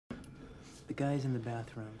The guy's in the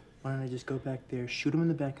bathroom. Why don't I just go back there, shoot him in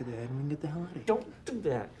the back of the head, and we can get the hell out of here? Don't do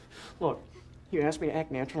that. Look, you asked me to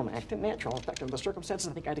act natural, I'm acting natural. In fact, under the circumstances,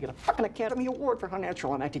 I think I had to get a fucking Academy Award for how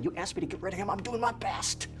natural I'm acting. You asked me to get rid of him, I'm doing my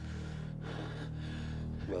best.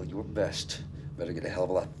 Well, your best better get a hell of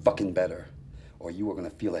a lot fucking better, or you are gonna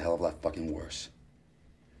feel a hell of a lot fucking worse.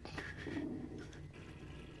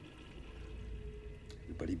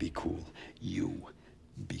 Everybody be cool. You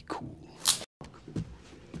be cool.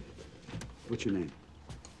 What's your name?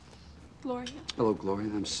 Gloria. Hello, Gloria.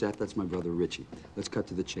 I'm Seth. That's my brother, Richie. Let's cut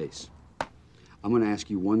to the chase. I'm going to ask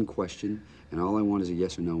you one question, and all I want is a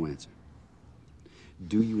yes or no answer.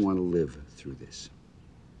 Do you want to live through this?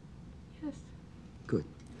 Yes. Good.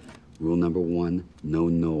 Rule number 1, no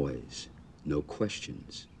noise. No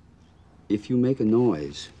questions. If you make a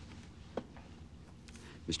noise,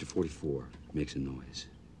 Mr. 44 makes a noise.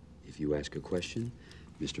 If you ask a question,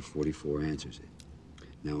 Mr. 44 answers it.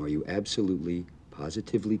 Now, are you absolutely,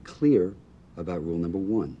 positively clear about rule number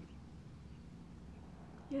 1?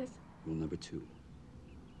 Yes. Rule number 2.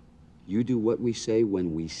 You do what we say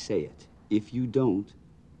when we say it. If you don't,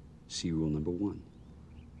 see rule number 1.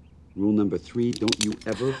 Rule number 3, don't you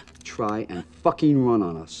ever try and fucking run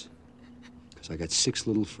on us. Because I got 6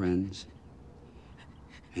 little friends,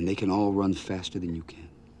 and they can all run faster than you can.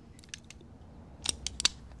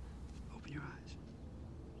 Open your eyes.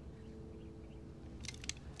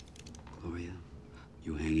 Gloria,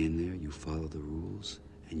 you hang in there, you follow the rules,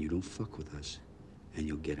 and you don't fuck with us, and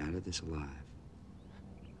you'll get out of this alive.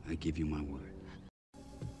 I give you my word.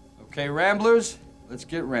 Okay, Ramblers, let's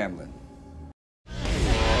get rambling. All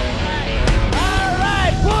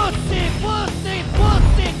right, pussy, pussy,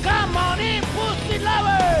 pussy, come on in, pussy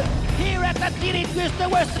lovers. Here at the Titty Twister,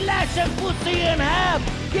 we're slashing pussy in half.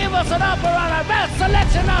 Give us an upper on our best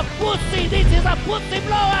selection of pussy. This is a pussy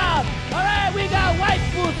blowout. All right, we got white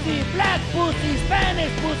pussy, black pussy,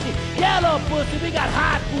 Spanish pussy, yellow pussy. We got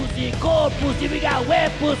hot pussy, cold pussy. We got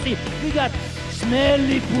wet pussy. We got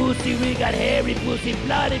smelly pussy, we got hairy pussy,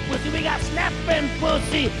 bloody pussy, we got snapping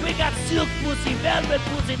pussy, we got silk pussy, velvet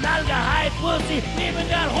pussy, nalga hide pussy, we even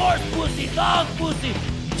got horse pussy, dog pussy,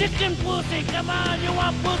 chicken pussy. Come on, you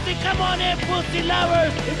want pussy? Come on in, pussy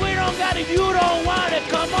lovers. If we don't got it, you don't want it.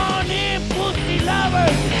 Come on in, pussy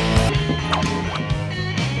lovers.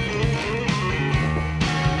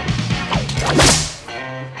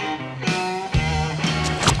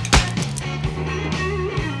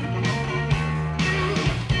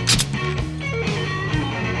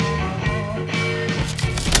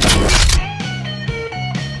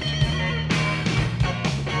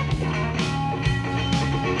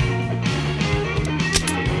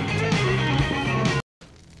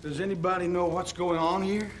 Does anybody know what's going on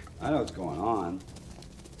here? I know what's going on.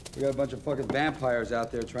 We got a bunch of fucking vampires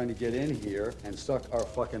out there trying to get in here and suck our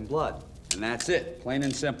fucking blood. And that's it, plain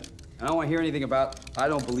and simple. And I don't want to hear anything about I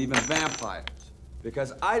don't believe in vampires.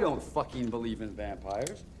 Because I don't fucking believe in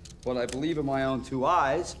vampires. But I believe in my own 2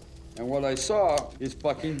 eyes, and what I saw is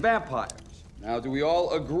fucking vampires. Now, do we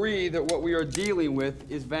all agree that what we are dealing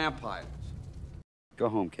with is vampires? Go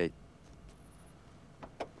home, Kate.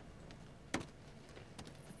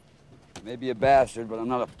 Maybe a bastard, but I'm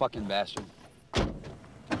not a fucking bastard.